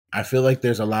I feel like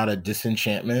there's a lot of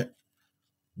disenchantment.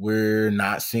 We're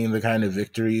not seeing the kind of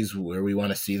victories where we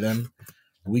want to see them.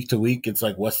 Week to week, it's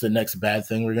like, what's the next bad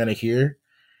thing we're going to hear?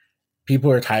 People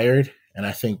are tired, and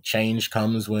I think change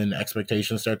comes when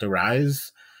expectations start to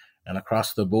rise, and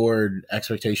across the board,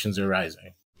 expectations are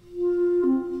rising.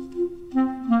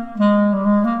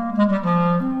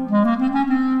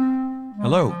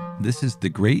 Hello, this is the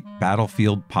Great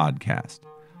Battlefield Podcast.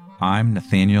 I'm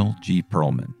Nathaniel G.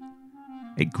 Perlman.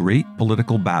 A great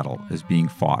political battle is being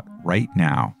fought right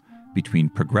now between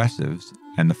progressives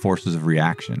and the forces of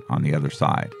reaction on the other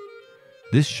side.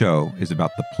 This show is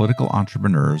about the political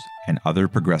entrepreneurs and other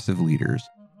progressive leaders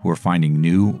who are finding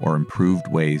new or improved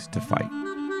ways to fight.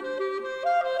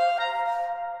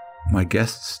 My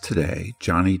guests today,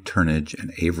 Johnnie, Turnage,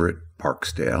 and Averett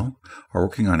Barksdale, are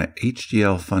working on an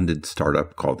HDL-funded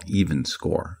startup called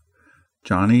EvenScore.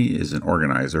 Johnnie is an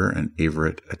organizer and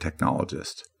Averett a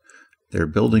technologist. They're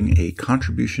building a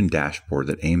contribution dashboard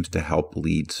that aims to help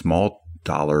lead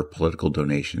small-dollar political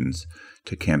donations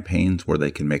to campaigns where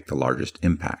they can make the largest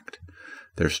impact.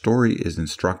 Their story is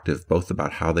instructive both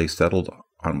about how they settled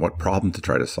on what problem to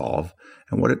try to solve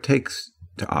and what it takes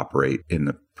to operate in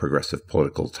the progressive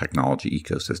political technology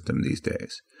ecosystem these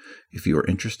days. If you are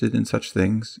interested in such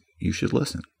things, you should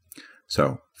listen.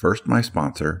 So, first my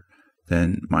sponsor,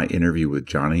 then my interview with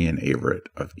Johnnie and Averett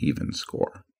of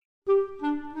EvenScore.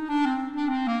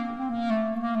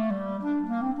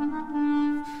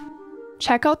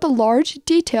 Check out the large,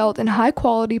 detailed, and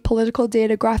high-quality political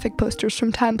data graphic posters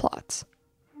from Time Plots.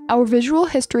 Our visual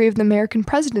history of the American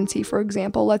presidency, for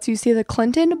example, lets you see the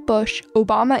Clinton, Bush,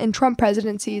 Obama, and Trump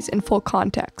presidencies in full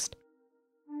context.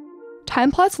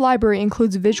 Time Plots library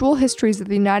includes visual histories of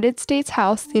the United States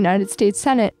House, the United States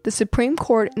Senate, the Supreme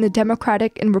Court, and the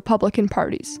Democratic and Republican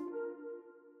parties.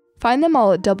 Find them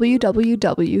all at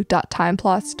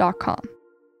www.timeplots.com.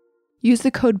 Use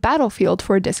the code BATTLEFIELD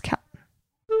for a discount.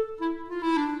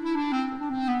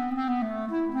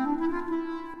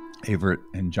 Averett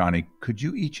and Johnnie, could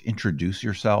you each introduce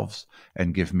yourselves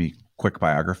and give me quick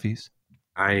biographies?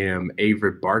 I am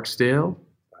Averett Barksdale.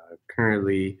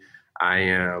 Currently, I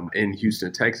am in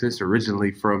Houston, Texas,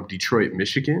 originally from Detroit,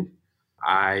 Michigan.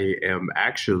 I am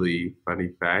actually, funny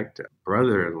fact,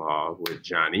 brother-in-law with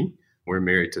Johnnie. We're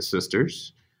married to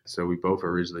sisters, so we both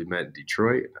originally met in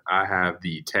Detroit. I have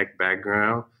the tech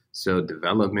background, so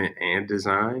development and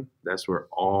design. That's where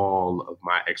all of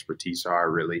my expertise are,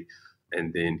 really.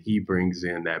 And then he brings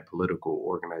in that political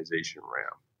organization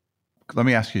realm. Let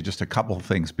me ask you just a couple of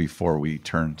things before we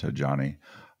turn to Johnnie.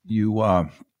 You, I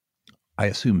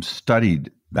assume, studied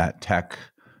that tech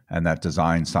and that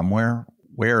design somewhere.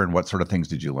 Where and what sort of things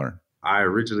did you learn? I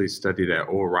originally studied at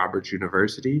Oral Roberts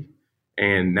University,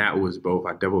 and that was both,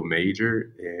 I double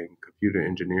majored in computer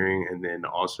engineering and then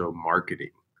also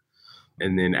marketing.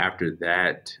 And then after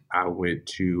that, I went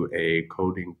to a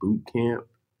coding boot camp.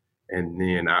 And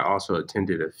then I also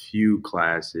attended a few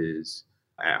classes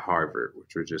at Harvard,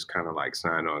 which were just kind of like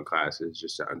sign-on classes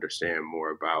just to understand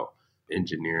more about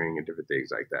engineering and different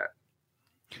things like that.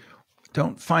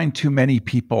 Don't find too many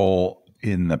people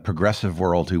in the progressive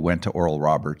world who went to Oral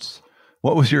Roberts.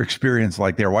 What was your experience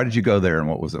like there? Why did you go there and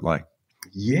what was it like?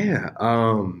 Yeah.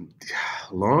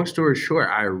 Long story short,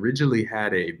 I originally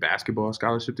had a basketball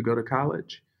scholarship to go to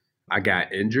college. I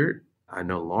got injured. I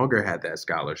no longer had that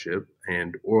scholarship,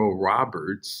 and Oral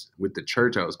Roberts, with the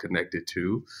church I was connected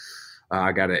to,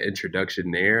 I got an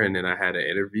introduction there, and then I had an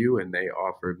interview, and they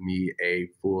offered me a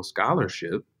full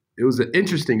scholarship. It was an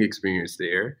interesting experience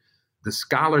there. The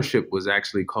scholarship was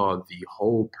actually called the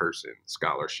Whole Person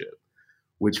Scholarship,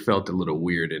 which felt a little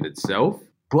weird in itself,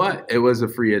 but it was a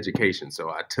free education, so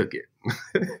I took it.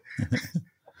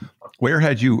 Where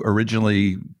had you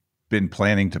originally been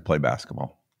planning to play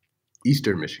basketball?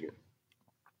 Eastern Michigan.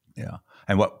 Yeah.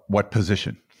 And what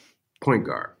position? Point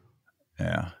guard.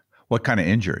 Yeah. What kind of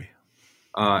injury?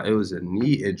 It was a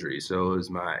knee injury. So it was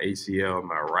my ACL on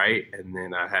my right, and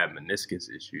then I had meniscus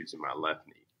issues in my left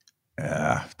knee.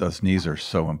 Yeah, those knees are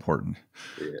so important.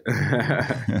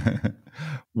 Yeah.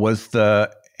 Was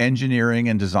the engineering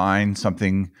and design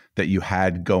something that you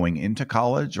had going into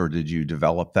college, or did you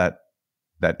develop that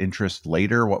interest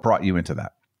later? What brought you into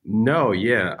that? No,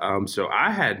 yeah. So I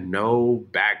had no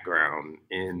background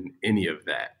in any of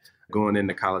that. Going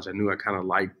into college, I knew I kind of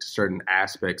liked certain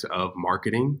aspects of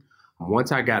marketing.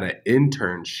 Once I got an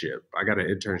internship,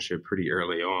 pretty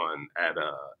early on at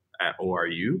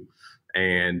ORU.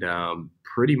 And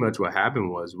pretty much what happened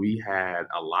was we had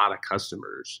a lot of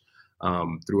customers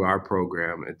through our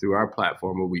program and through our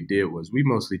platform. What we did was we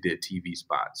mostly did TV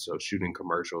spots, so shooting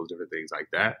commercials, different things like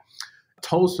that.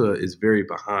 Tulsa is very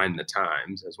behind the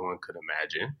times, as one could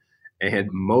imagine. And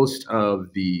most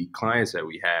of the clients that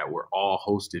we had were all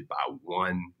hosted by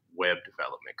one web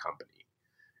development company.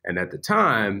 And at the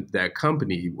time, that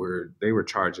company they were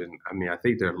charging, I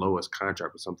think their lowest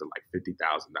contract was something like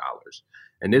 $50,000.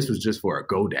 And this was just for a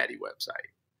GoDaddy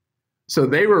website. So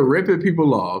they were ripping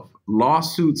people off,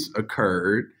 lawsuits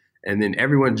occurred, and then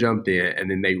everyone jumped in,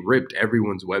 and then they ripped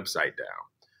everyone's website down.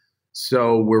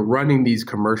 So we're running these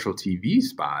commercial TV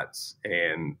spots,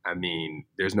 and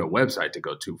there's no website to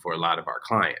go to for a lot of our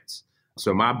clients.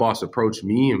 So my boss approached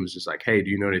me and was just like, hey,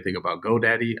 do you know anything about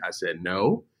GoDaddy? I said,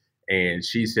 no. And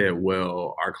she said,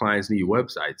 well, our clients need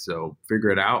websites, so figure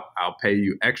it out. I'll pay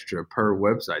you extra per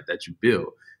website that you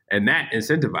build. And that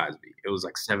incentivized me. It was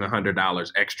like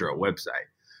 $700 extra a website.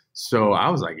 So I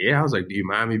was like, do you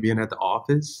mind me being at the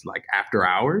office like after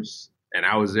hours? And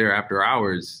I was there after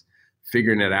hours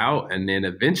figuring it out. And then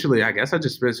eventually, I guess I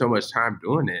just spent so much time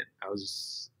doing it.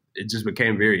 It just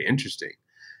became very interesting.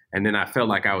 And then I felt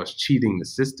like I was cheating the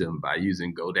system by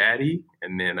using GoDaddy.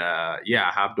 And then, I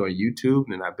hopped on YouTube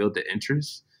and I built the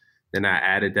interest. Then I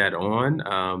added that on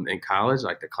in college,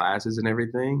 like the classes and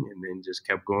everything, and then just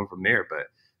kept going from there. But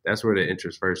that's where the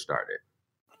interest first started.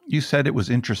 You said it was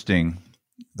interesting,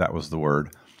 that was the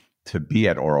word, to be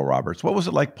at Oral Roberts. What was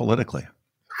it like politically?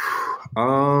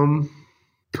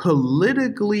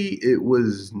 Politically, it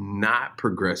was not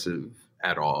progressive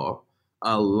at all.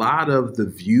 A lot of the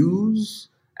views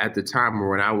at the time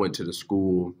when I went to the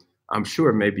school, I'm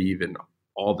sure maybe even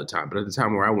all the time, but at the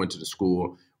time where I went to the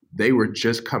school, they were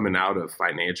just coming out of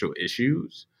financial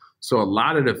issues. So a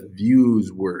lot of the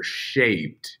views were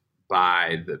shaped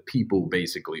by the people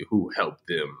basically who helped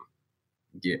them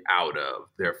get out of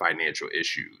their financial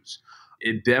issues.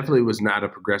 It definitely was not a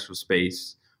progressive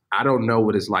space. I don't know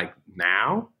what it's like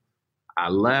now. I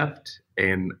left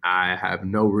and I have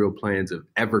no real plans of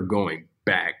ever going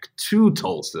back to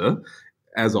Tulsa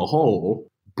as a whole,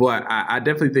 but I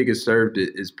definitely think it served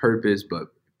its purpose. But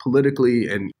politically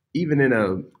and even in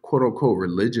a quote unquote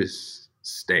religious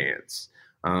stance,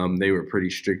 they were pretty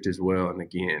strict as well. And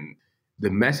again, the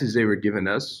message they were giving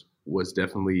us was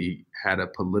definitely had a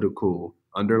political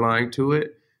underlying to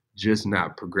it, just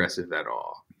not progressive at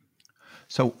all.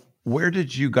 So where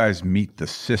did you guys meet the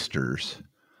sisters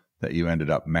that you ended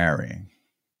up marrying?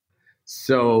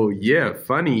 So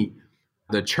funny.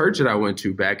 The church that I went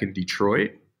to back in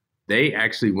Detroit, they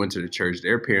actually went to the church.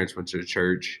 Their parents went to the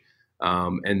church.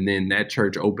 And then that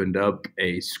church opened up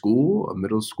a school, a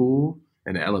middle school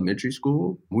and an elementary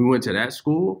school. We went to that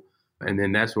school. And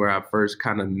then that's where I first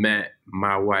kind of met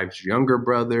my wife's younger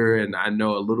brother. And I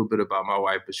know a little bit about my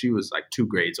wife, but she was like 2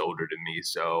 grades older than me.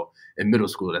 So in middle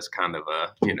school, that's kind of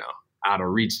a, out of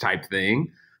reach type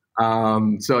thing. I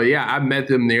met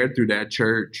them there through that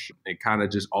church and kind of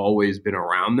just always been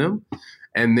around them.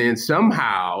 And then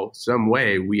somehow, some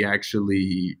way, we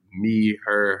actually, me,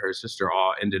 her sister,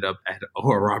 all ended up at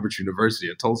Oral Roberts University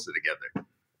in Tulsa together.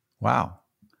 Wow.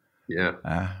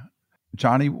 Yeah.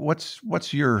 Johnnie, what's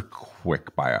your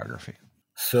quick biography?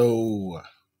 So,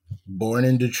 born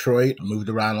in Detroit, moved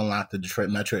around a lot, the Detroit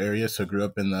metro area. So grew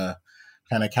up in the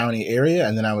kind of county area.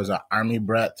 And then I was an Army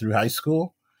brat through high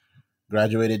school.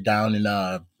 Graduated down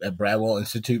at Bradwell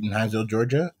Institute in Hinesville,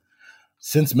 Georgia.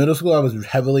 Since middle school, I was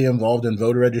heavily involved in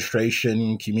voter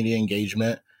registration, community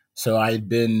engagement. So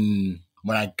when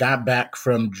I got back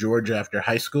from Georgia after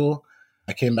high school,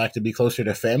 I came back to be closer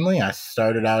to family. I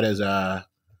started out as a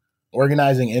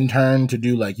organizing intern to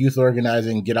do like youth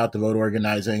organizing, get out the vote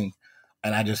organizing,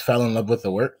 and I just fell in love with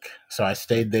the work. So I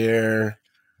stayed there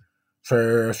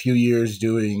for a few years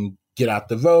doing get out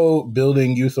the vote,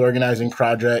 building youth organizing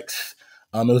projects.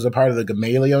 It was a part of the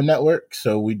Gamaliel network.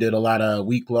 So we did a lot of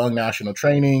week-long national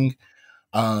training,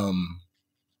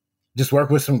 just work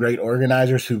with some great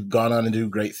organizers who've gone on to do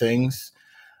great things.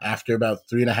 After about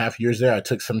 3.5 years there, I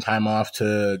took some time off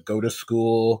to go to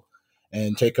school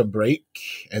and take a break.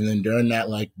 And then during that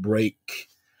break,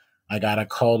 I got a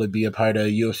call to be a part of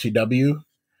UFCW.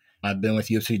 I've been with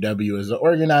UFCW as an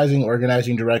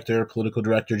organizing director, political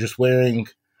director, just wearing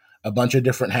a bunch of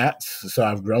different hats. So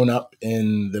I've grown up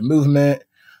in the movement.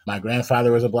 My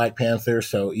grandfather was a Black Panther.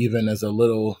 So even as a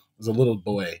little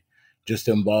boy, just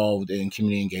involved in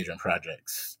community engagement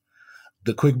projects.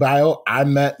 The quick bio, I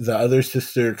met the other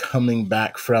sister coming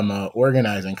back from an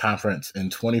organizing conference in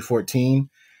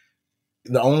 2014.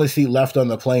 The only seat left on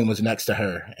the plane was next to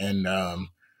her. And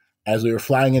as we were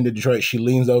flying into Detroit, she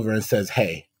leans over and says,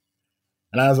 "Hey."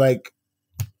 And I was like,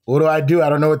 what do I do? I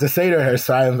don't know what to say to her.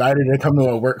 So I invited her to come to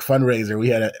a work fundraiser. We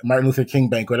had a Martin Luther King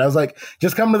banquet. I was like,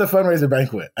 just come to the fundraiser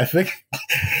banquet. I think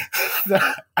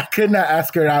I could not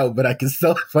ask her out, but I can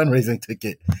sell a fundraising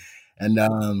ticket.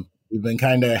 And we've been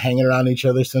kind of hanging around each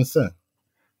other since then.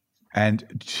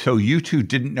 And so you two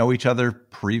didn't know each other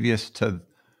previous to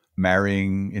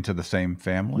marrying into the same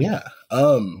family? Yeah.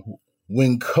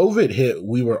 When COVID hit,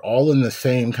 we were all in the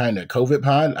same kind of COVID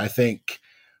pod. I think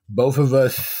both of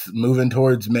us moving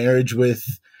towards marriage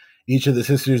with each of the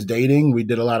sisters dating. We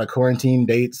did a lot of quarantine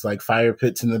dates, like fire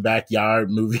pits in the backyard,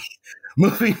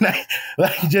 movie night,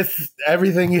 like just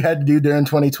everything you had to do during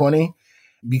 2020.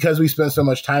 Because we spent so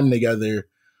much time together,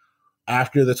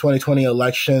 after the 2020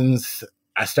 elections,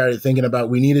 I started thinking about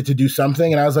we needed to do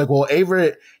something. And I was like, well,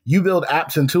 Averett, you build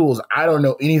apps and tools. I don't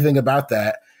know anything about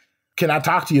that. Can I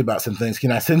talk to you about some things?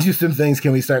 Can I send you some things?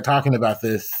 Can we start talking about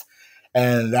this?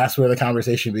 And that's where the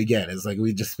conversation began. It's like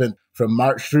we just spent from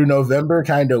March through November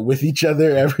kind of with each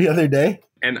other every other day.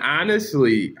 And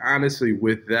honestly,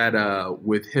 with that,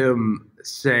 with him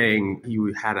saying he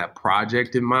had a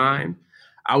project in mind,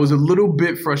 I was a little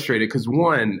bit frustrated because,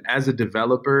 one, as a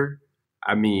developer,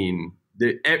 I mean,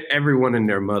 everyone and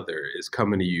their mother is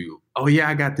coming to you. Oh, yeah,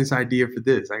 I got this idea for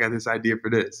this. I got this idea for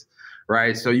this.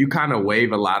 Right. So you kind of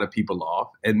wave a lot of people off.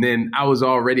 And then I was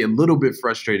already a little bit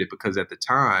frustrated because at the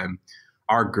time,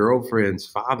 our girlfriend's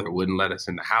father wouldn't let us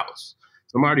in the house.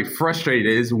 So I'm already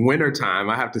frustrated. It's wintertime.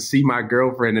 I have to see my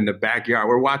girlfriend in the backyard.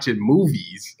 We're watching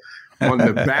movies on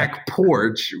the back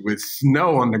porch with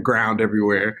snow on the ground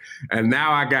everywhere. And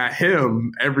now I got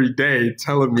him every day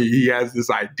telling me he has this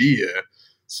idea.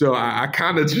 So I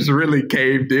kind of just really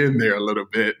caved in there a little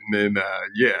bit. And then,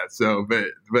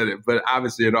 but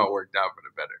obviously it all worked out for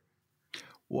the better.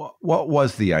 What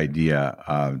was the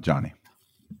idea, Johnnie?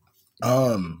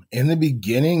 In the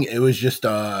beginning, it was just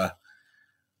a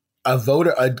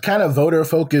kind of voter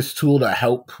focused tool to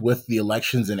help with the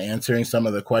elections and answering some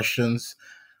of the questions,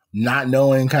 not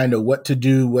knowing kind of what to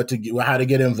do, how to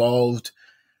get involved.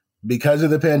 Because of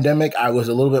the pandemic, I was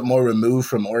a little bit more removed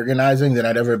from organizing than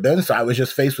I'd ever been. So I was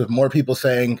just faced with more people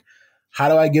saying, how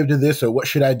do I give to this, or what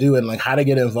should I do, and like how to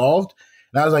get involved.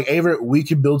 And I was like, Averett, we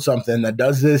could build something that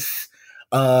does this.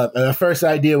 And the first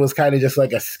idea was kind of just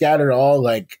like a scatter all,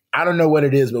 like, I don't know what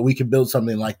it is, but we could build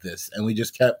something like this. And we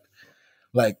just kept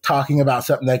like talking about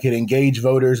something that could engage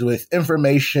voters with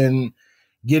information,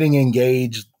 getting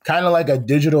engaged, kind of like a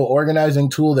digital organizing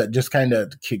tool that just kind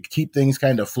of keep things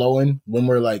kind of flowing when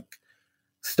we're like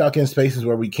stuck in spaces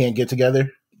where we can't get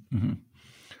together. Mm-hmm.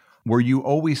 Were you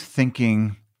always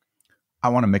thinking, I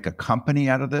want to make a company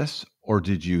out of this? Or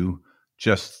did you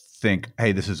just think,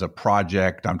 hey, this is a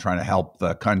project, I'm trying to help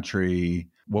the country?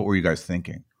 What were you guys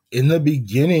thinking? In the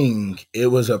beginning, it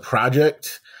was a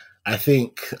project. I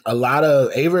think a lot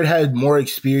of Averett had more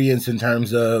experience in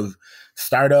terms of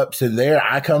startups, and there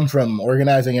I come from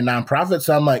organizing a nonprofit.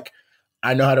 So I'm like,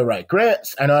 I know how to write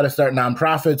grants. I know how to start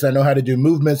nonprofits. I know how to do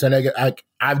movements. And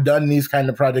I've done these kind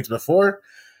of projects before.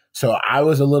 So I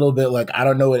was a little bit like, I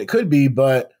don't know what it could be,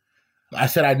 but I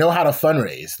said, I know how to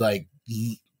fundraise. Like,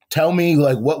 tell me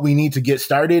like what we need to get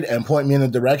started and point me in the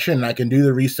direction, and I can do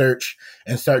the research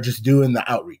and start just doing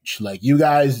the outreach. Like, you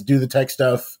guys do the tech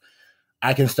stuff.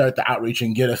 I can start the outreach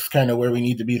and get us kind of where we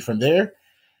need to be from there.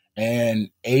 And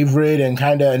Averett, and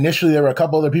kind of initially there were a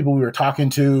couple other people we were talking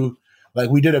to. Like,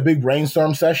 we did a big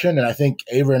brainstorm session, and I think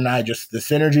Averett and I, just the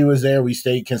synergy was there. We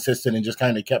stayed consistent and just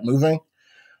kind of kept moving.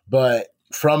 But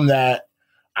from that,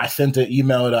 I sent an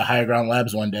email to Higher Ground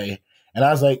Labs one day, and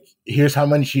I was like, here's how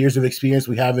many years of experience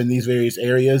we have in these various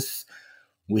areas.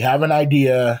 We have an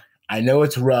idea. I know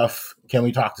it's rough. Can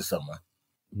we talk to someone?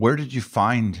 Where did you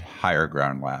find Higher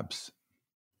Ground Labs?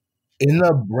 In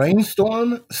the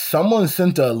brainstorm, someone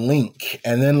sent a link,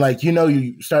 and then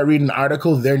you start reading an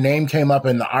article, their name came up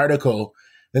in the article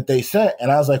that they sent.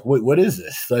 And I was like, wait, what is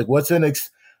this? Like, what's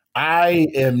I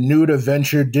am new to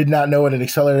venture, did not know what an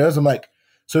accelerator is. I'm like,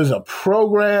 so there's a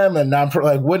program and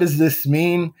what does this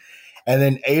mean? And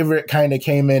then Averett kind of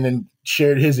came in and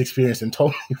shared his experience and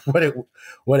told me what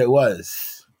it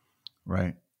was.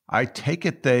 Right. I take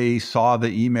it they saw the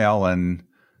email and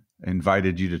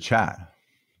invited you to chat.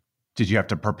 Did you have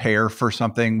to prepare for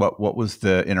something? What was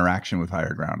the interaction with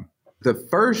Higher Ground? The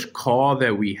first call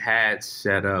that we had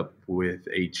set up with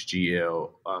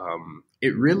HGL,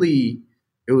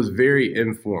 it was very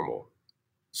informal.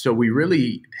 So we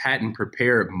really hadn't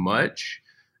prepared much.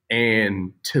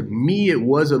 And to me, it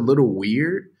was a little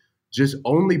weird, just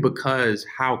only because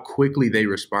how quickly they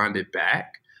responded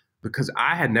back, because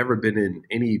I had never been in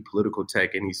any political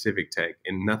tech, any civic tech,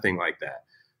 and nothing like that.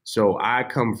 So I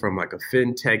come from like a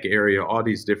fintech area, all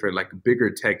these different like bigger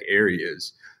tech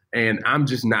areas, and I'm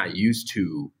just not used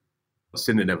to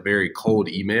sending a very cold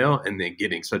email and then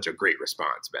getting such a great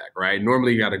response back, right?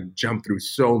 Normally you got to jump through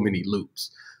so many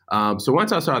loops. So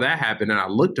once I saw that happen and I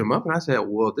looked them up and I said,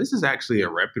 well, this is actually a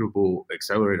reputable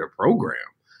accelerator program.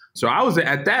 So I was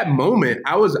at that moment,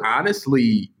 I was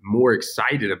honestly more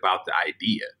excited about the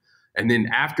idea. And then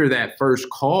after that first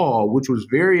call, which was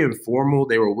very informal,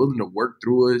 they were willing to work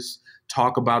through us,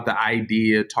 talk about the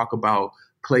idea, talk about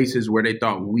places where they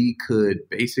thought we could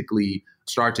basically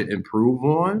start to improve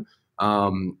on.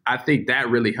 I think that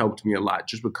really helped me a lot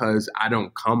just because I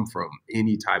don't come from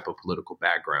any type of political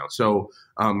background. So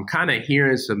kind of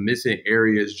hearing some missing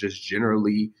areas just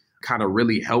generally kind of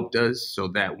really helped us so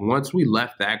that once we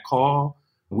left that call,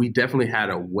 we definitely had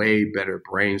a way better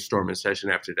brainstorming session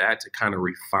after that to kind of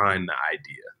refine the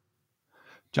idea.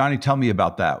 Johnnie, tell me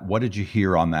about that. What did you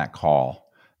hear on that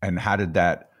call? And how did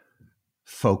that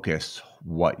focus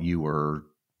what you were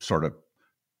sort of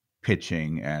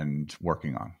pitching and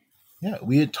working on? Yeah,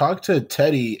 we had talked to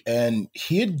Teddy and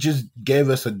he had just gave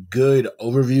us a good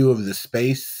overview of the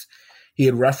space. He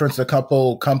had referenced a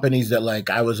couple companies that like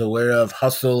I was aware of,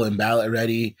 Hustle and Ballot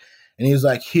Ready. And he was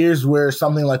like, here's where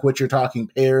something like what you're talking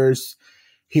pairs.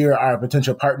 Here are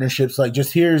potential partnerships. Like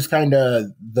just here's kind of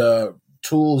the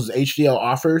tools HDL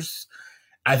offers.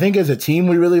 I think as a team,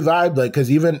 we really vibed, like,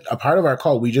 because even a part of our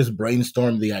call, we just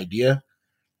brainstormed the idea.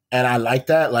 And I like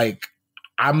that. Like,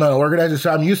 I'm an organizer,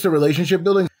 so I'm used to relationship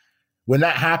building. When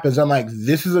that happens, I'm like,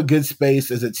 this is a good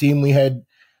space. As a team, we had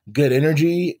good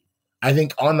energy. I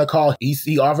think on the call,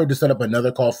 he offered to set up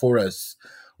another call for us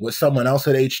with someone else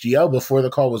at HDL before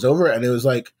the call was over. And it was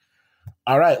like,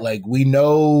 all right, like, we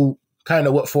know kind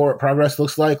of what forward progress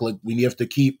looks like. Like, we have to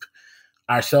keep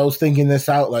ourselves thinking this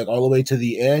out, like, all the way to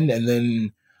the end. And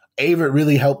then Averett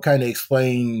really helped kind of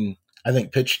explain, I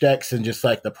think, pitch decks and just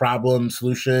like the problem,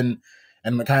 solution,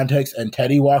 and the context. And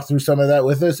Teddy walked through some of that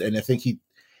with us. And I think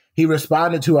he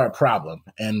responded to our problem.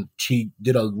 And she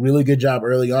did a really good job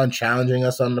early on challenging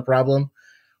us on the problem,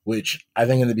 which I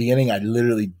think in the beginning, I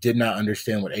literally did not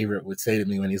understand what Averett would say to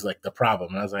me when he's like, the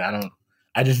problem. And I was like, I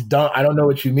don't know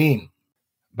what you mean.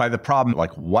 By the problem,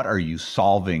 like, what are you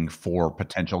solving for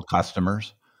potential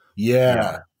customers?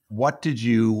 Yeah. What did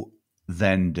you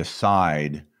then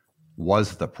decide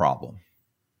was the problem?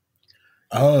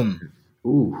 Averett,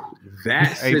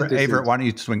 why don't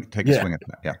you take a swing at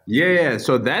that? Yeah.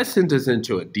 So that sent us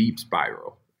into a deep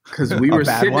spiral because we were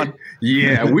sitting.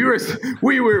 Yeah, we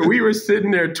were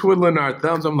sitting there twiddling our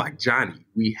thumbs. I'm like, Johnnie,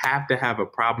 we have to have a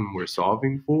problem we're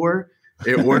solving for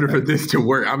in order for this to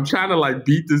work. I'm trying to like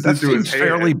beat this into his head.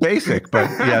 Fairly basic, but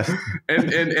yes.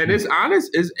 and it's honest.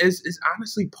 It's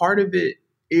honestly part of it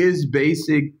is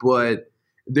basic, but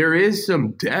there is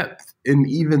some depth in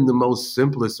even the most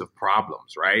simplest of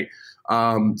problems, right?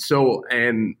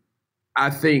 And I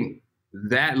think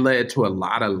that led to a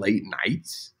lot of late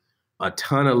nights, a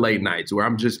ton of late nights where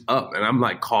I'm just up and I'm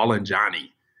like calling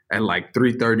Johnnie at like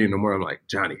 3:30 in the morning. I'm like,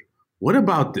 Johnnie, what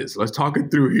about this? Let's talk it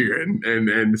through here.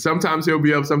 And sometimes he'll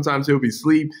be up, sometimes he'll be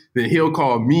asleep. Then he'll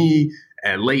call me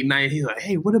at late night. He's like,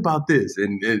 hey, what about this?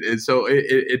 And so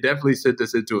it definitely sent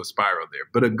us into a spiral there,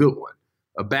 but a good one.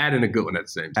 A bad and a good one at the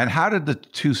same time. And how did the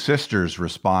two sisters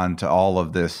respond to all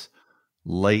of this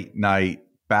late night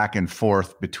back and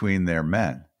forth between their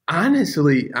men?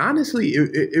 Honestly,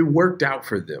 it worked out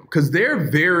for them because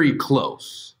they're very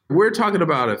close. We're talking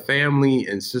about a family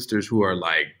and sisters who are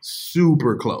like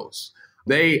super close.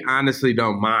 They honestly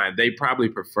don't mind. They probably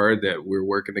prefer that we're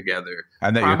working together.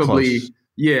 And that you're close.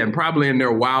 Yeah, and probably in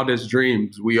their wildest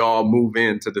dreams, we all move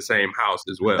into the same house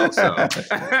as well. So.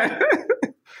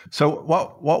 So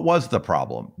what was the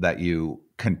problem that you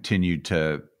continued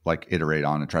to like iterate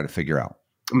on and try to figure out?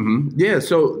 Mm-hmm. Yeah,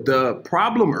 so the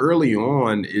problem early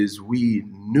on is we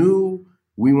knew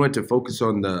we wanted to focus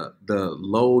on the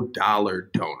low dollar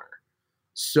donor.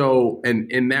 So,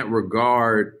 and in that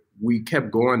regard, we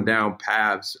kept going down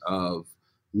paths of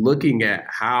looking at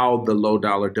how the low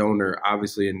dollar donor,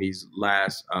 obviously in these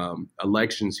last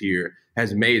elections here,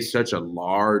 has made such a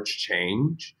large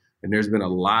change. And there's been a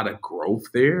lot of growth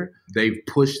there. They've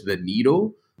pushed the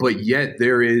needle, but yet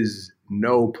there is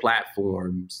no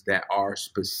platforms that are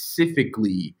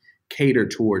specifically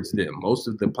catered towards them. Most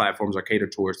of the platforms are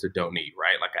catered towards the donee,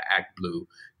 right? Like an Act Blue,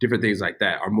 different things like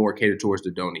that are more catered towards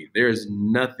the donee. There's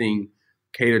nothing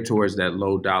catered towards that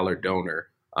low dollar donor.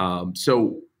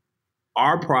 So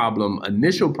our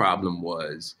initial problem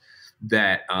was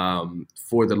that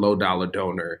for the low dollar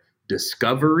donor,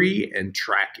 discovery and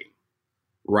tracking.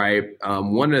 Right.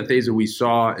 One of the things that we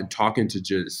saw in talking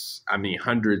to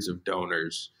hundreds of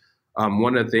donors,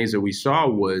 one of the things that we saw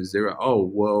was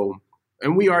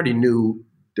and we already knew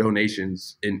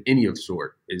donations in any of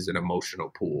sort is an emotional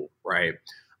pool, right?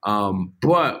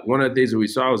 But one of the things that we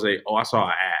saw was I saw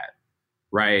an ad,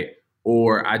 right?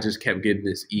 Or I just kept getting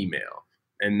this email,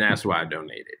 and that's why I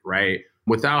donated, right?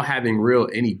 Without having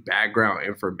any background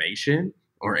information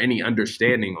or any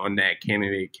understanding on that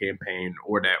candidate campaign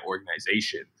or that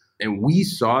organization. And we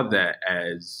saw that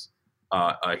as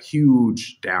a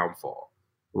huge downfall,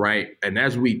 right? And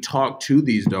as we talk to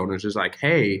these donors, it's like,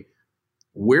 hey,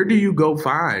 where do you go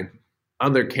find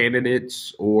other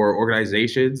candidates or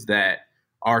organizations that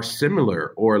are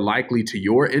similar or likely to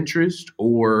your interest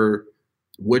or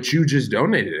what you just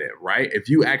donated in, right? If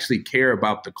you actually care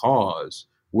about the cause,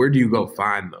 where do you go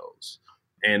find those?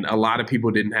 And a lot of people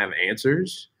didn't have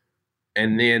answers.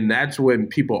 And then that's when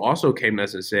people also came to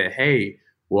us and said, hey,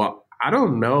 well, I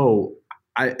don't know.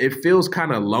 It feels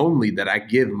kind of lonely that I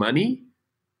give money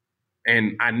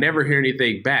and I never hear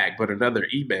anything back, but another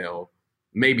email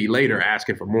maybe later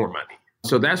asking for more money.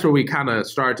 So that's where we kind of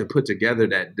started to put together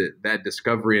that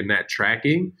discovery and that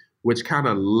tracking, which kind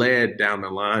of led down the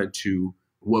line to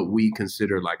what we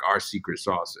consider like our secret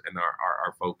sauce and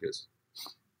our focus.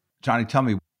 Johnnie, tell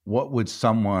me, what would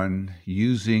someone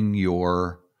using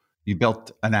you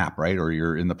built an app, right? Or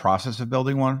you're in the process of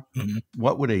building one. Mm-hmm.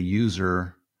 What would a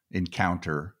user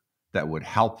encounter that would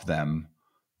help them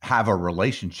have a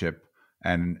relationship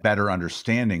and better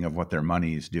understanding of what their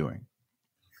money is doing?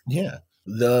 Yeah.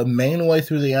 The main way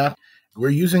through the app, we're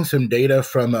using some data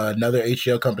from another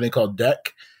HCL company called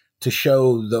Deck to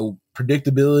show the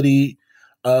predictability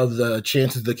of the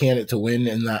chances of the candidate to win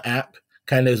in the app,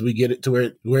 kind of as we get it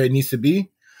to where it needs to be.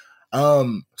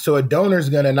 So a donor is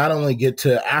going to not only get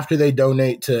to, after they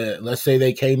donate to, let's say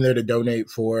they came there to donate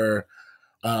for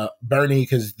Bernie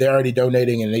because they're already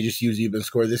donating and they just use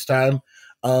EvenScore this time.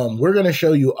 We're going to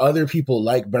show you other people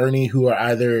like Bernie who are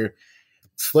either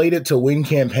slated to win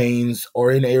campaigns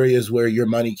or in areas where your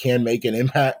money can make an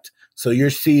impact. So you're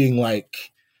seeing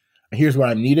like, here's where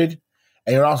I'm needed.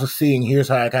 And you're also seeing, here's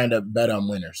how I kind of bet on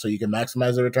winners. So you can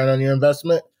maximize the return on your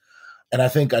investment. And I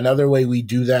think another way we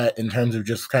do that in terms of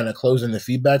just kind of closing the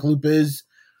feedback loop is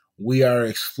we are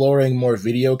exploring more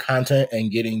video content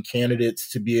and getting candidates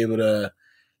to be able to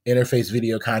interface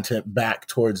video content back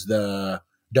towards the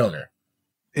donor.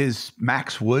 Is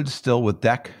Max Woods still with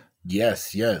Deck?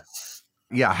 Yes.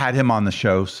 Yeah, I had him on the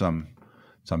show some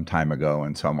time ago,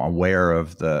 and so I'm aware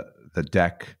of the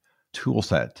Deck tool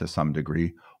set to some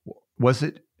degree. Was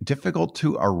it difficult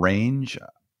to arrange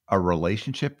a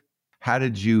relationship? How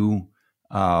did you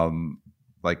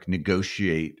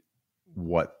negotiate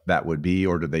what that would be,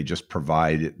 or do they just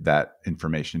provide that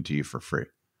information to you for free?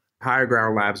 Higher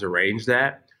Ground Labs arranged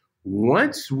that.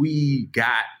 Once we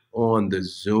got on the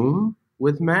Zoom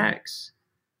with Max,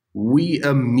 we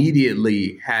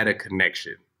immediately had a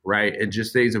connection, right? And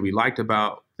just things that we liked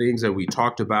about, things that we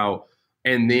talked about.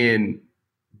 And then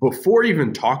before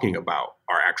even talking about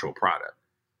our actual product,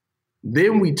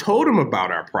 then we told him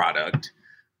about our product.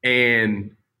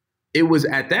 And it was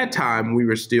at that time, we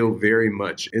were still very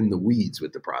much in the weeds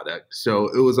with the product. So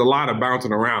it was a lot of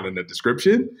bouncing around in the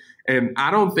description. And I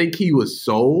don't think he was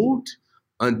sold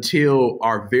until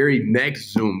our very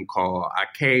next Zoom call. I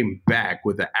came back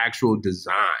with an actual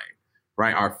design,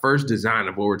 right? Our first design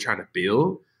of what we're trying to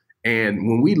build. And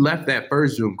when we left that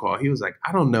first Zoom call, he was like,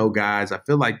 I don't know, guys. I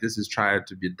feel like this is tried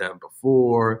to be done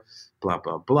before, blah,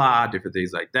 blah, blah, different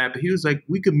things like that. But he was like,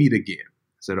 we could meet again.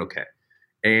 I said, okay.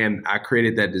 And I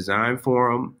created that design for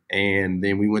him. And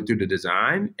then we went through the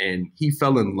design and he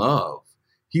fell in love.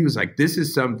 He was like, this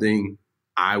is something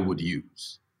I would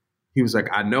use. He was like,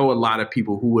 I know a lot of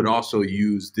people who would also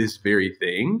use this very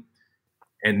thing.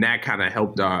 And that kind of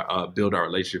helped build our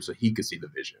relationship so he could see the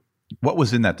vision. What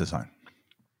was in that design?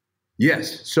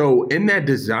 Yes. So in that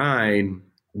design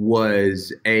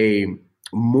was a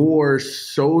more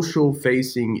social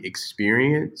facing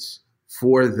experience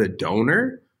for the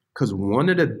donor. Because one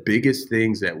of the biggest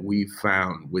things that we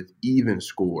found with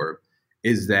EvenScore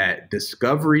is that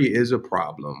discovery is a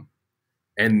problem.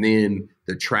 And then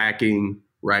the tracking,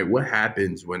 right? What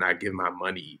happens when I give my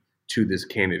money to this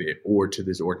candidate or to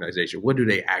this organization? What do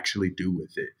they actually do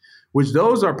with it? Which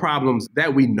those are problems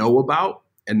that we know about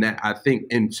and that I think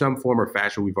in some form or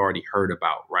fashion we've already heard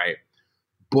about, right?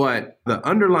 But the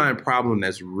underlying problem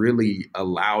that's really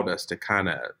allowed us to kind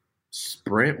of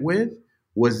sprint with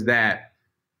was that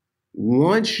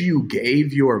once you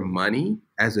gave your money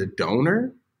as a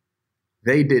donor,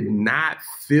 they did not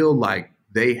feel like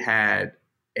they had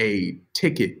a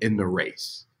ticket in the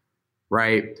race,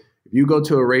 right? If you go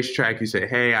to a racetrack, you say,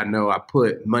 hey, I know I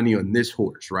put money on this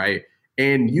horse, right?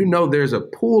 And you know there's a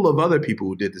pool of other people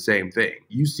who did the same thing.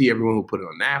 You see everyone who put it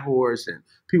on that horse and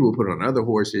people who put it on other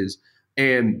horses.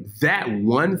 And that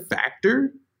one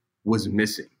factor was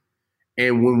missing.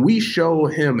 And when we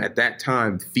showed him at that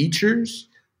time features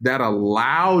that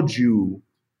allowed you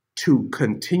to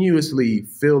continuously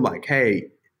feel like, hey,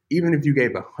 even if you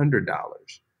gave $100,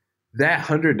 that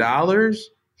 $100,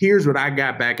 here's what I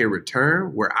got back in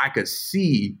return, where I could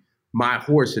see my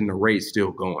horse in the race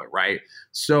still going, right?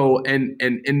 So, and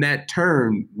in that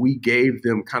turn, we gave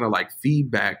them kind of like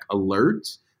feedback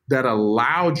alerts that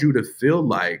allowed you to feel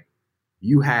like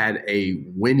you had a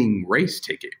winning race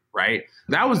ticket, right?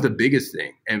 That was the biggest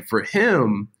thing. And for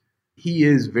him, he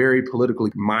is very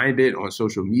politically minded on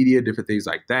social media, different things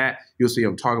like that. You'll see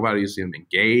him talk about it. You'll see him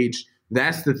engaged.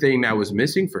 That's the thing that was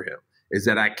missing for him, is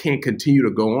that I can't continue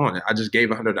to go on. I just gave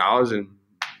 $100 and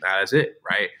that's it,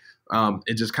 right?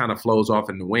 It just kind of flows off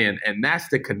in the wind. And that's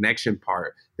the connection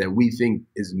part that we think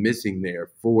is missing there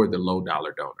for the low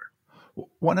dollar donor.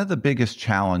 One of the biggest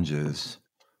challenges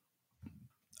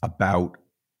about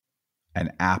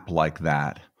an app like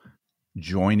that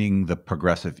joining the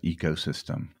progressive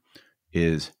ecosystem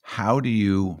is, how do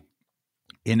you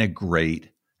integrate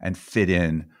and fit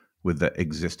in with the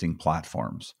existing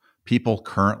platforms? People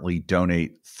currently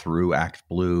donate through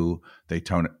ActBlue. They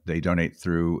donate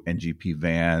through NGP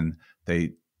Van.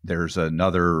 There's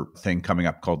another thing coming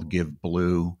up called Give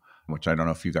Blue, which I don't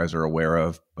know if you guys are aware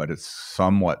of, but it's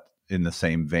somewhat in the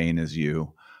same vein as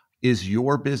you. Is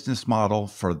your business model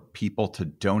for people to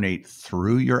donate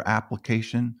through your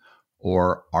application,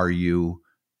 or are you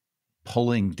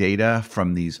pulling data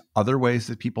from these other ways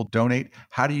that people donate?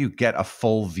 How do you get a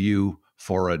full view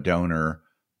for a donor,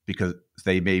 because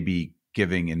they may be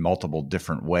giving in multiple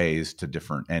different ways to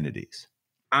different entities?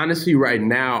 Honestly, right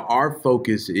now, our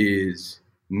focus is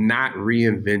not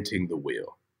reinventing the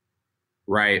wheel,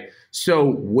 right?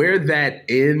 So where that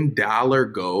end dollar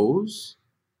goes,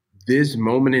 this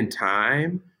moment in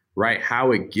time, right,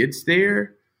 how it gets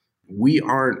there, we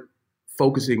aren't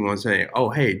focusing on saying, oh,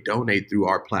 hey, donate through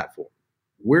our platform.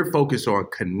 We're focused on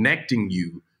connecting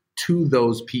you to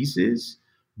those pieces,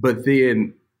 but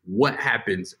then what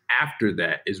happens after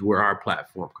that is where our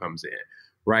platform comes in,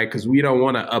 right? Because we don't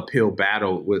want to uphill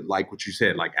battle with, like what you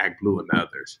said, like ActBlue and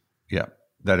others. Yeah,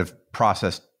 that have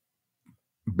processed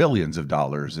billions of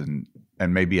dollars and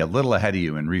maybe a little ahead of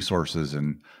you in resources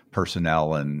and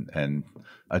personnel and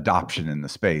adoption in the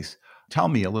space. Tell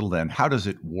me a little then, how does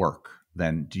it work?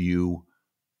 Then do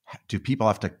people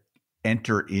have to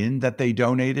enter in that they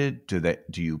donated?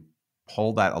 Do you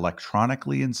pull that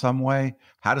electronically in some way?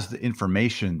 How does the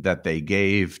information that they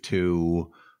gave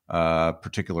to a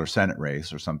particular Senate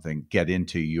race or something get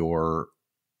into your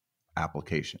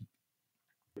application?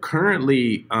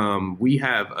 Currently, we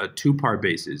have a two-part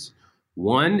basis.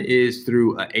 One is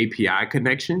through an API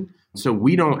connection. So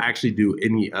we don't actually do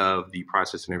any of the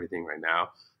process and everything right now.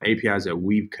 APIs that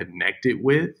we've connected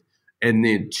with. And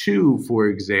then two, for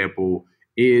example,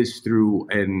 is through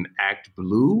an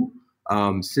ActBlue.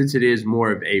 Since it is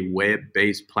more of a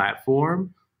web-based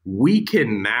platform, we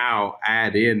can now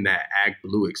add in that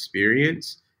ActBlue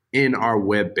experience in our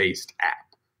web-based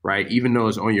app, right? Even though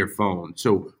it's on your phone.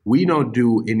 So we don't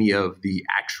do any of the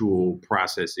actual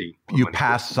processing. You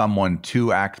pass someone to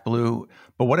ActBlue,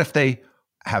 but what if they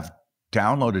have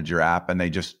downloaded your app and they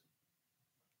just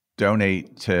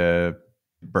donate to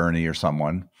Bernie or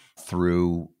someone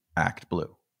through ActBlue?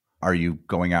 Are you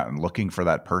going out and looking for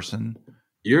that person?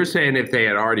 You're saying if they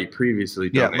had already previously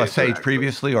donated. Yeah, let's say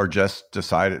previously, or just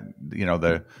decided,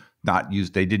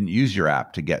 they didn't use your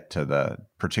app to get to the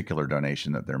particular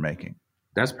donation that they're making.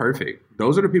 That's perfect.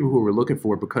 Those are the people who we're looking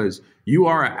for, because you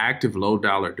are an active low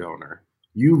dollar donor.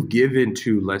 You've given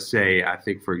to, let's say, I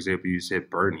think, for example, you said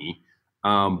Bernie.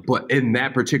 But in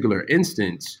that particular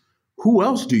instance, who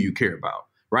else do you care about,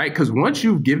 right? Because once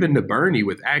you've given to Bernie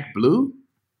with ActBlue,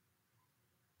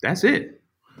 that's it.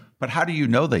 But how do you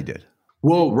know they did?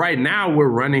 Well, right now we're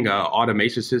running an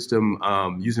automation system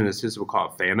using a system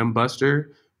called Phantom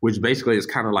Buster, which basically is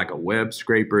kind of like a web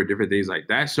scraper, different things like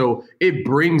that. So it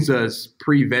brings us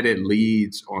pre-vetted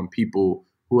leads on people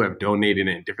who have donated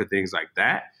and different things like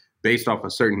that based off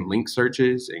of certain link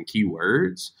searches and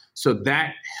keywords. So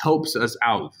that helps us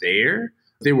out there.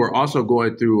 Then we're also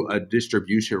going through a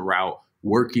distribution route,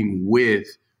 working with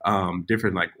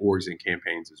different like orgs and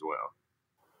campaigns as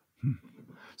well.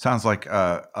 Sounds like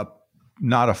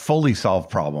not a fully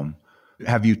solved problem.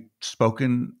 Have you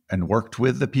spoken and worked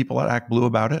with the people at ActBlue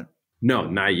about it? No,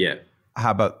 not yet.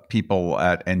 How about people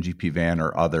at NGP Van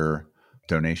or other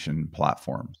donation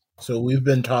platforms? So we've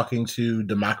been talking to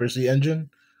Democracy Engine.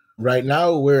 Right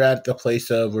now, we're at the place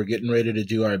of we're getting ready to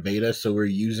do our beta. So we're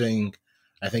using,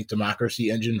 I think, Democracy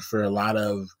Engine for a lot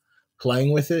of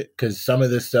playing with it, because some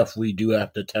of this stuff we do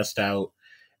have to test out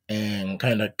and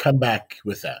kind of come back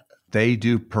with that. They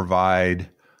do provide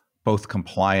both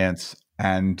compliance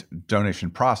and donation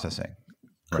processing,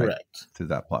 right? Correct. Through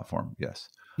that platform, yes.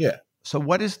 Yeah. So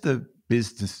what is the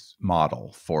business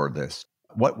model for this?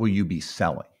 What will you be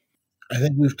selling? I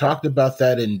think we've talked about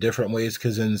that in different ways,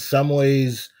 because in some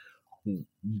ways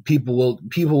people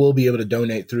will be able to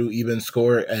donate through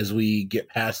EvenScore as we get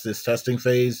past this testing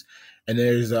phase. And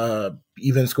there's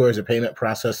EvenScore as a payment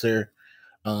processor,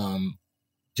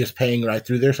 just paying right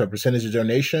through there, so a percentage of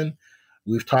donation.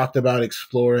 We've talked about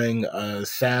exploring a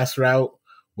SaaS route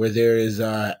where there is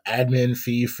a admin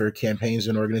fee for campaigns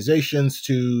and organizations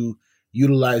to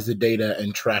utilize the data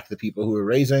and track the people who are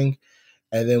raising.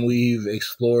 And then we've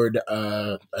explored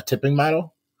a tipping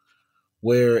model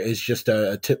where it's just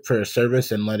a tip for a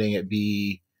service and letting it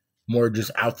be more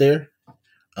just out there.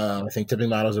 I think tipping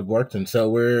models have worked. And so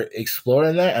we're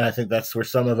exploring that. And I think that's where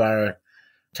some of our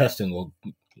testing will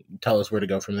tell us where to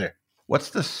go from there.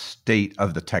 What's the state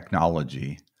of the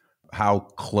technology? How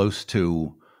close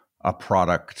to a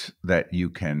product that you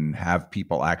can have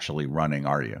people actually running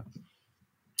are you?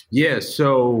 Yeah,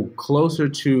 so closer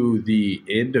to the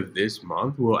end of this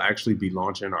month, we'll actually be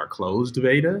launching our closed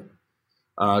beta.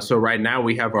 So right now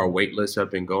we have our wait list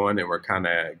up and going, and we're kind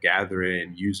of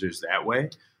gathering users that way.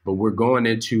 But we're going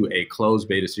into a closed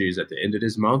beta series at the end of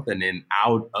this month, and then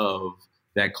out of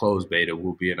that closed beta,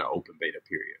 we'll be in an open beta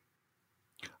period.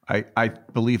 I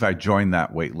believe I joined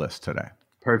that wait list today.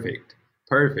 Perfect.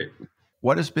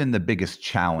 What has been the biggest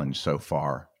challenge so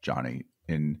far, Johnnie,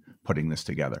 in putting this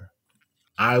together?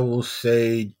 I will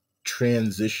say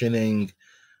transitioning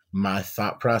my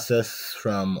thought process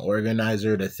from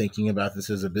organizer to thinking about this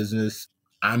as a business.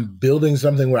 I'm building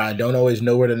something where I don't always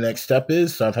know where the next step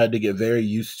is. So I've had to get very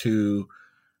used to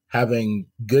having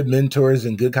good mentors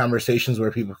and good conversations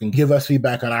where people can give us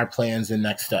feedback on our plans and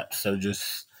next steps. So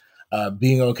just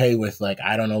being okay with, like,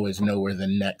 I don't always know where the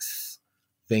next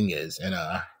thing is, and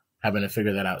having to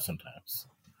figure that out sometimes.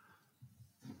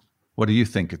 What do you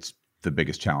think it's the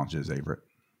biggest challenge is, Averett?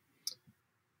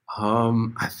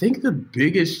 I think the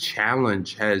biggest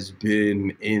challenge has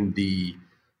been in the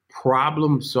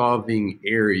problem-solving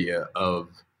area of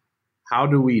how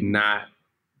do we not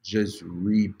just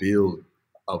rebuild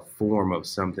a form of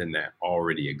something that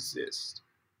already exists,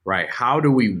 right? How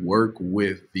do we work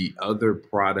with the other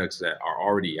products that are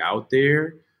already out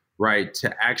there, right,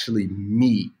 to actually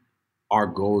meet our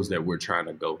goals that we're trying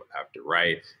to go after,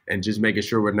 right? And just making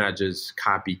sure we're not just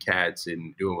copycats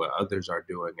and doing what others are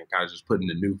doing and kind of just putting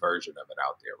a new version of it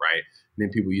out there, right? And then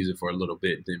people use it for a little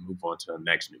bit, then move on to the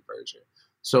next new version.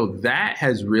 So that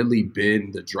has really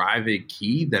been the driving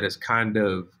key that has kind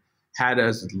of had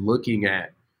us looking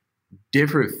at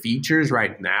different features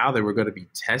right now that we're going to be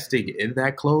testing in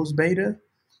that closed beta.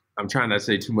 I'm trying not to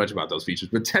say too much about those features,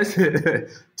 but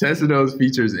testing those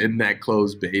features in that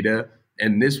closed beta.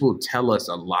 And this will tell us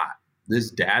a lot. This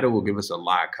data will give us a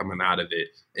lot coming out of it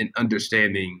and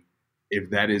understanding if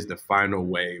that is the final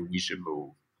way we should move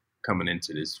coming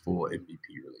into this full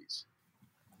MVP release.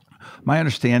 My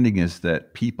understanding is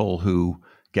that people who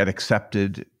get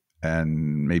accepted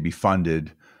and maybe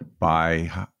funded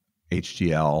by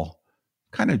HDL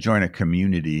kind of join a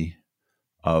community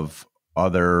of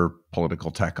other political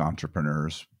tech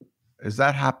entrepreneurs. Has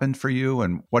that happened for you?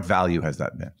 And what value has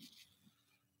that been?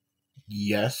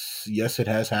 Yes, it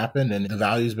has happened, and the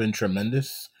value's been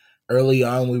tremendous. Early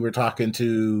on, we were talking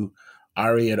to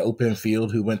Ari at Open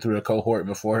Field, who went through a cohort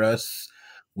before us.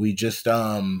 We just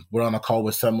were on a call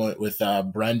with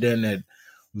Brendan at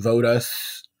Vote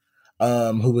Us,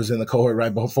 who was in the cohort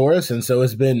right before us, and so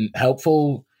it's been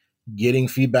helpful getting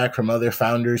feedback from other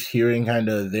founders, hearing kind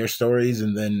of their stories,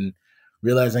 and then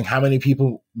realizing how many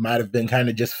people might have been kind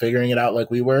of just figuring it out like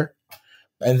we were.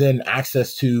 And then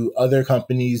access to other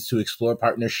companies to explore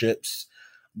partnerships,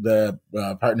 the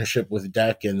partnership with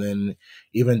DEC, and then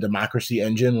even Democracy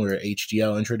Engine, where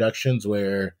HDL introductions,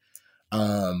 where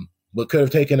what could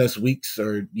have taken us weeks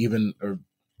or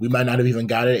we might not have even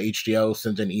got it. HDL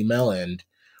sent an email and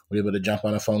we were able to jump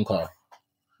on a phone call.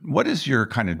 What is your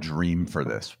kind of dream for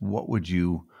this? What would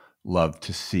you love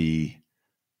to see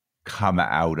come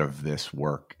out of this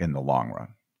work in the long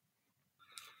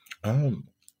run?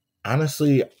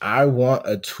 Honestly, I want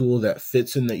a tool that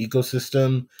fits in the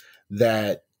ecosystem,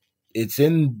 that it's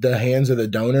in the hands of the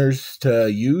donors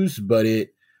to use, but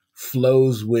it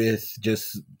flows with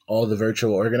just all the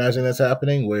virtual organizing that's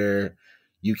happening, where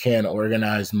you can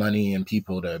organize money and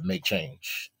people to make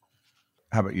change.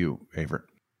 How about you, Averett?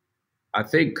 I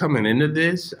think coming into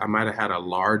this, I might have had a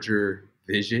larger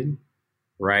vision,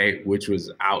 right? Which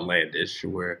was outlandish,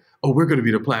 where, we're going to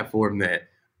be the platform that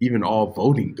even all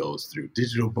voting goes through,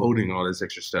 digital voting, all this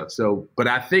extra stuff. So, but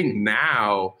I think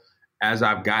now, as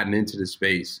I've gotten into the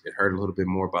space and heard a little bit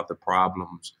more about the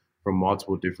problems from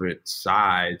multiple different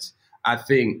sides, I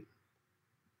think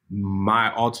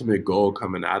my ultimate goal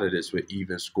coming out of this with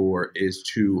EvenScore is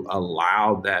to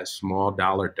allow that small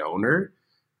dollar donor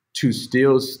to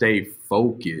still stay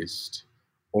focused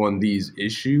on these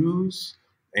issues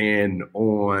and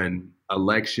on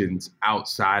elections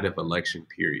outside of election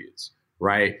periods,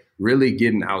 right? Really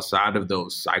getting outside of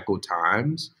those cycle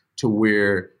times to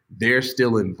where they're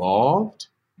still involved,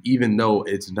 even though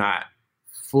it's not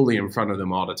fully in front of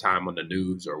them all the time on the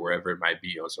news or wherever it might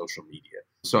be on social media.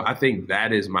 So I think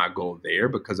that is my goal there,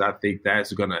 because I think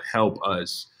that's going to help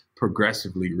us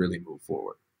progressively really move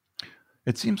forward.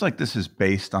 It seems like this is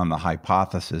based on the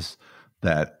hypothesis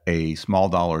that a small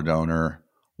dollar donor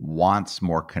wants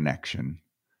more connection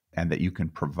and that you can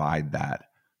provide that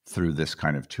through this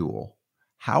kind of tool.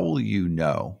 How will you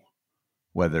know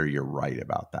whether you're right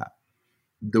about that?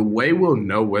 The way we'll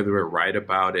know whether we're right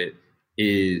about it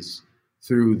is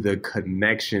through the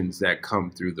connections that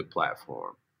come through the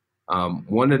platform.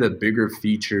 One of the bigger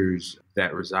features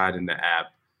that reside in the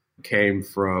app came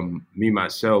from me,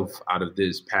 myself, out of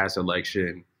this past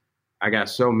election. I got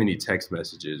so many text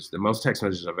messages, the most text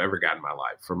messages I've ever gotten in my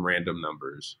life, from random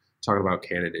numbers, talking about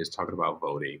candidates, talking about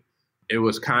voting. It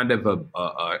was kind of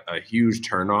a huge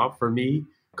turnoff for me,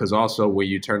 because also when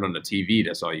you turn on the TV,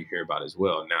 that's all you hear about as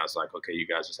well. Now it's like, okay, you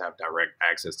guys just have direct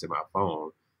access to my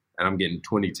phone, and I'm getting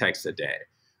 20 texts a day.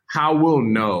 How we'll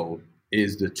know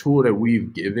is the tool that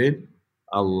we've given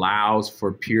allows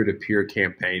for peer-to-peer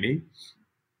campaigning.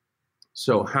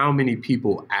 So how many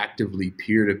people actively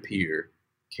peer-to-peer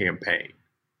campaign?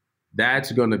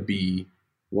 That's going to be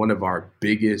one of our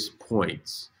biggest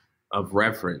points of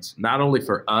reference, not only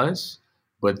for us,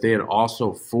 but then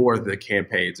also for the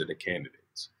campaigns and the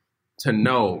candidates, to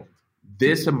know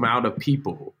this amount of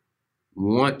people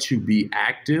want to be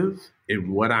active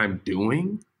in what I'm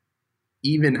doing,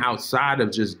 even outside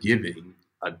of just giving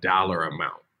a dollar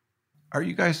amount. Are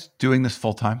you guys doing this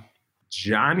full time?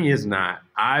 Johnnie is not.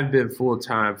 I've been full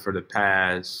time for the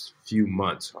past few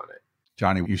months on it.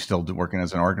 Johnnie, you still working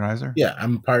as an organizer? Yeah,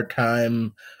 I'm part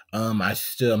time. I'm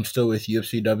still with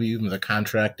UFCW. I'm the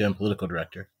contract and political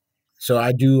director. So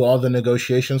I do all the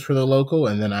negotiations for the local,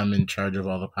 and then I'm in charge of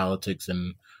all the politics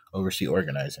and oversee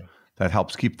organizing. That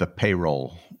helps keep the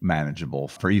payroll manageable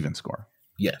for EvenScore.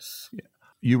 Yes. Yeah.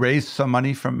 You raised some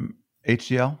money from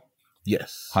HDL?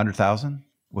 Yes. 100,000?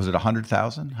 Was it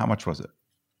 100,000? How much was it?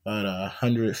 About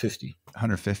 150.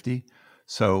 150.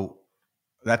 So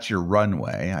that's your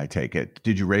runway, I take it.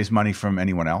 Did you raise money from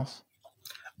anyone else?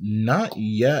 Not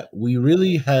yet. We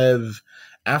really have,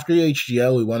 after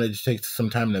HDL, we wanted to take some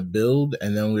time to build,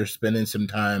 and then we're spending some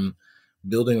time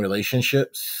building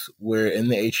relationships. We're in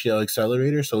the HDL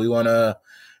accelerator, so we want to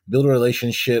build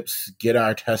relationships, get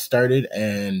our test started,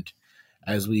 and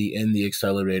as we end the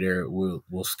accelerator,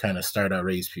 we'll kind of start our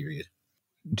raise period.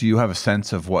 Do you have a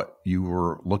sense of what you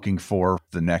were looking for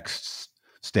the next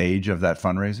stage of that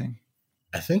fundraising?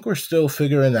 I think we're still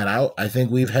figuring that out. I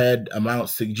think we've had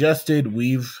amounts suggested.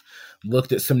 We've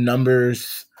looked at some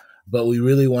numbers, but we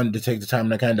really wanted to take the time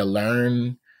to kind of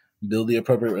learn, build the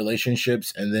appropriate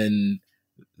relationships. And then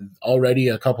already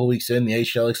a couple weeks in, the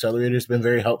HDL accelerator has been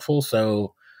very helpful.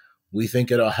 So we think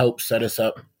it'll help set us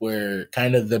up where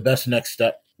kind of the best next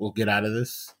step we'll get out of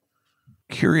this.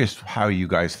 Curious how you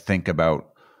guys think about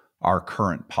our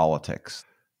current politics.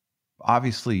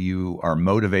 Obviously, you are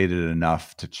motivated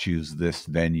enough to choose this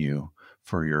venue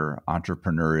for your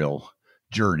entrepreneurial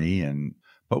journey.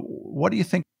 But what do you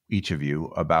think, each of you,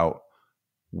 about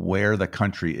where the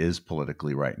country is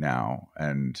politically right now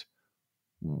and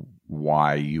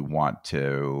why you want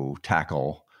to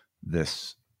tackle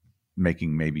this,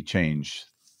 making maybe change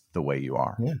the way you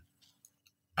are? Yeah.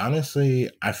 Honestly,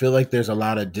 I feel like there's a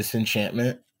lot of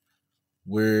disenchantment.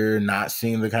 We're not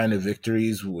seeing the kind of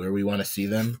victories where we want to see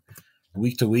them.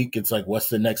 Week to week, it's like, what's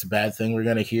the next bad thing we're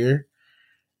going to hear?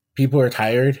 People are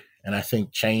tired, and I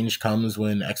think change comes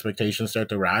when expectations start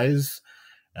to rise,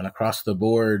 and across the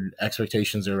board,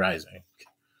 expectations are rising.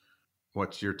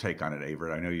 What's your take on it,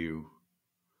 Averett? I know you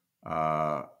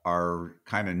are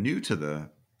kind of new to the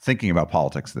thinking about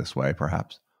politics this way,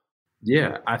 perhaps.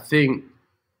 Yeah, I think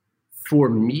for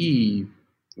me,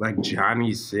 like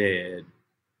Johnnie said,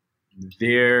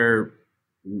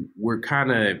 we're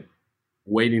kind of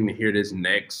waiting to hear this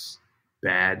next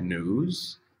bad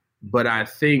news. But I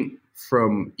think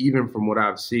from what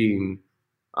I've seen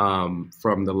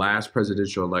from the last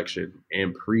presidential election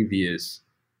and previous,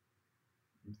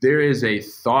 there is a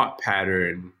thought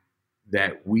pattern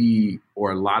that we,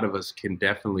 or a lot of us, can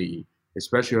definitely,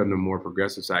 especially on the more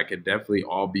progressive side, can definitely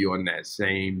all be on that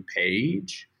same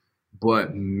page.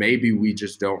 but maybe we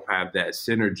just don't have that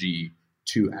synergy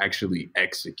to actually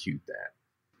execute that,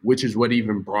 which is what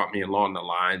even brought me along the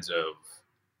lines of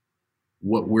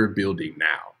what we're building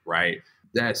now, right?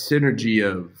 That synergy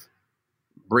of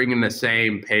bringing the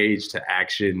same page to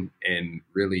action and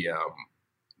really,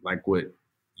 like what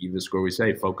EvenScore we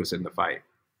say, focus in the fight.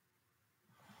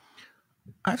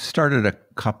 I've started a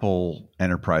couple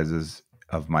enterprises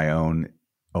of my own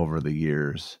over the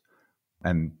years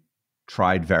and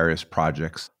tried various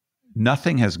projects.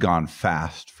 Nothing has gone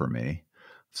fast for me.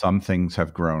 Some things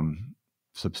have grown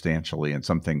substantially, and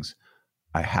some things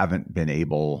I haven't been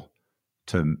able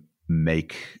to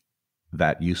make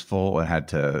that useful and had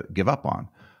to give up on.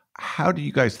 How do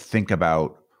you guys think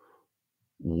about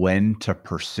when to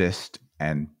persist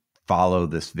and follow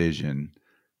this vision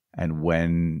and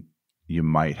when you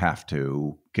might have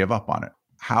to give up on it?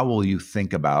 How will you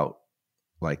think about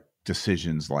like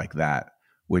decisions like that,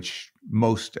 which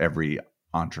most every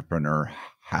entrepreneur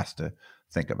has to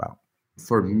think about?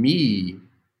 For me,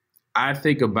 I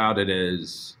think about it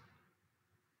as,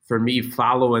 for me,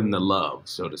 following the love,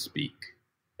 so to speak.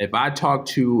 If I talk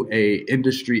to a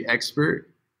industry expert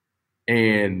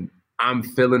and I'm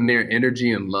feeling their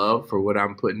energy and love for what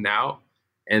I'm putting out,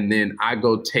 and then I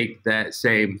go take that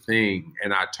same thing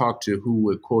and I talk to who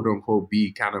would quote unquote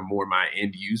be kind of more my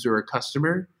end user or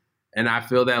customer, and I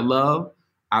feel that love,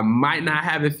 I might not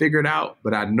have it figured out,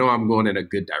 but I know I'm going in a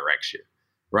good direction,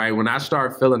 right? When I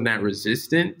start feeling that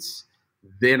resistance,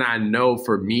 then I know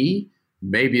for me,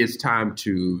 maybe it's time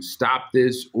to stop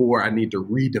this, or I need to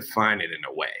redefine it in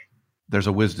a way. There's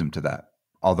a wisdom to that.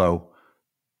 Although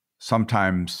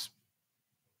sometimes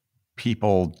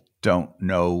people don't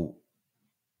know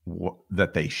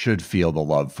that they should feel the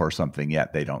love for something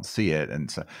yet they don't see it. And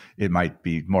so it might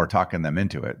be more talking them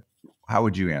into it. How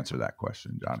would you answer that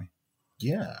question, Johnnie?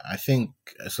 Yeah, I think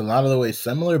it's a lot of the way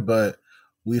similar, but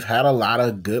we've had a lot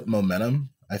of good momentum.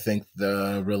 I think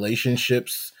the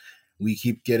relationships, we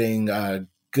keep getting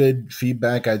good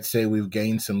feedback. I'd say we've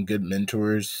gained some good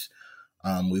mentors.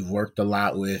 We've worked a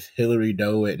lot with Hillary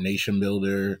Doe at Nation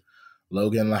Builder,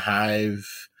 Logan LaHive,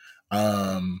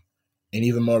 and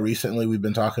even more recently, we've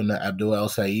been talking to Abdul El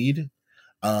Said,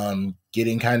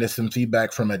 getting kind of some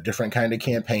feedback from a different kind of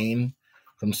campaign,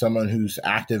 from someone who's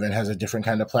active and has a different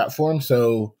kind of platform.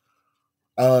 So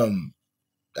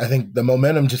I think the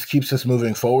momentum just keeps us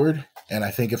moving forward. And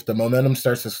I think if the momentum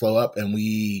starts to slow up and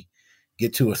we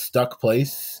get to a stuck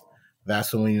place,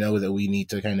 that's when we know that we need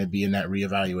to kind of be in that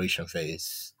reevaluation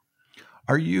phase.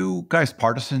 Are you guys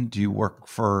partisan? Do you work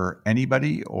for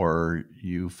anybody, or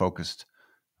you focused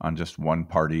on just one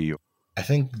party? I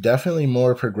think definitely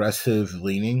more progressive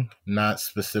leaning, not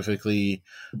specifically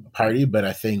a party, but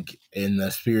I think in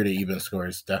the spirit of EvenScore,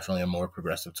 it's definitely a more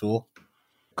progressive tool.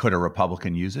 Could a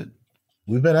Republican use it?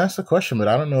 We've been asked the question, but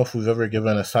I don't know if we've ever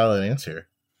given a solid answer.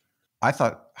 I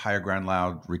thought Higher Ground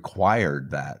Loud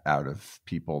required that out of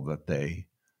people that they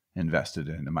invested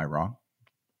in. Am I wrong?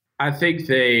 I think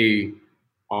they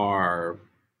are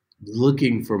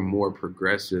looking for more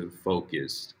progressive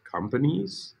focused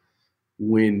companies.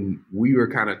 When we were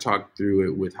kind of talked through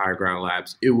it with Higher Ground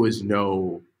Labs, it was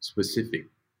no specific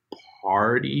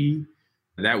party.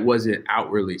 That wasn't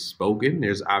outwardly spoken.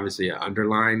 There's obviously an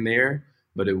underline there,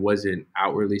 but it wasn't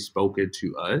outwardly spoken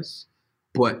to us.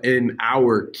 But in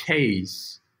our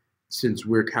case, since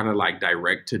we're kind of like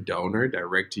direct to donor,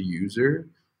 direct to user,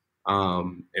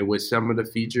 and with some of the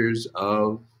features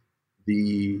of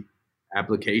the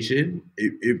application,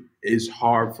 it is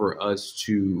hard for us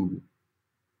to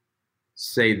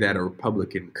say that a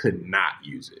Republican could not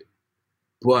use it.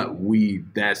 But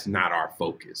that's not our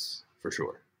focus, for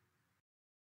sure.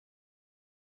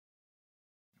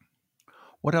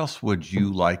 What else would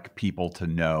you like people to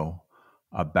know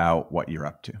about what you're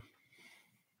up to?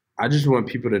 I just want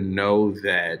people to know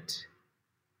that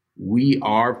we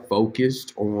are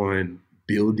focused on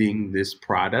building this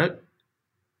product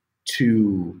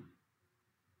to,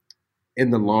 in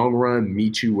the long run,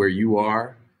 meet you where you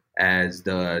are as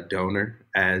the donor,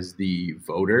 as the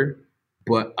voter,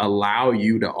 but allow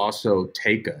you to also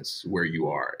take us where you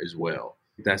are as well.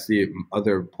 That's the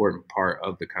other important part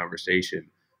of the conversation,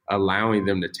 allowing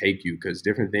them to take you, because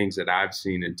different things that I've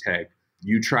seen in tech,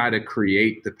 you try to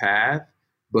create the path,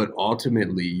 but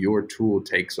ultimately your tool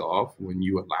takes off when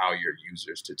you allow your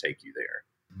users to take you there.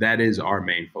 That is our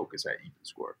main focus at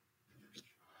EvenScore.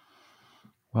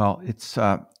 Well, it's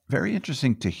very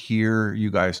interesting to hear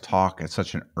you guys talk at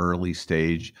such an early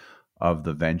stage of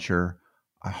the venture.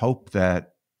 I hope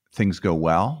that things go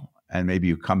well, and maybe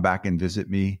you come back and visit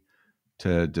me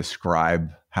to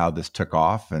describe how this took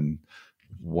off and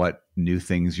what new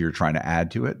things you're trying to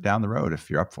add to it down the road, if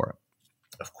you're up for it.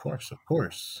 Of course, of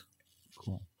course.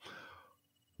 Cool.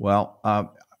 Well,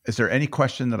 is there any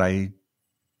question that I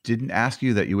didn't ask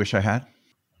you that you wish I had?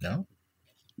 No?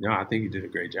 No, I think you did a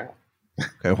great job.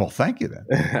 Okay, well, thank you then.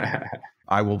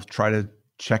 I will try to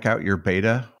check out your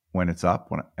beta when it's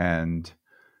up, and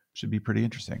should be pretty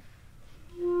interesting.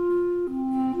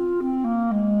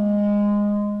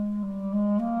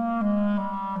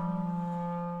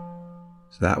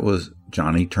 So that was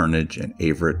Johnnie Turnage and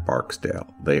Averett Barksdale.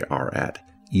 They are at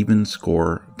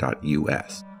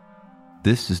EvenScore.us.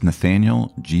 This is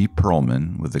Nathaniel G.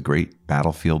 Perlman with the Great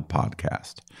Battlefield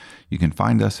Podcast. You can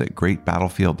find us at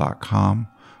greatbattlefield.com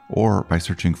or by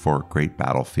searching for Great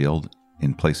Battlefield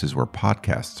in places where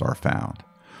podcasts are found.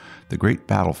 The Great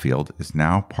Battlefield is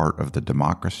now part of the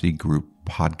Democracy Group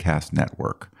Podcast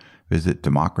Network. Visit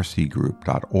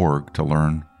democracygroup.org to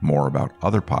learn more about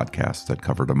other podcasts that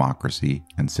cover democracy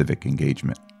and civic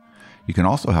engagement. You can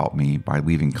also help me by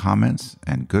leaving comments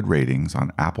and good ratings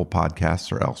on Apple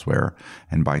Podcasts or elsewhere,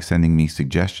 and by sending me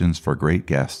suggestions for great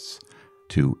guests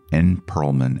to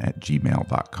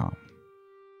nperlman@gmail.com.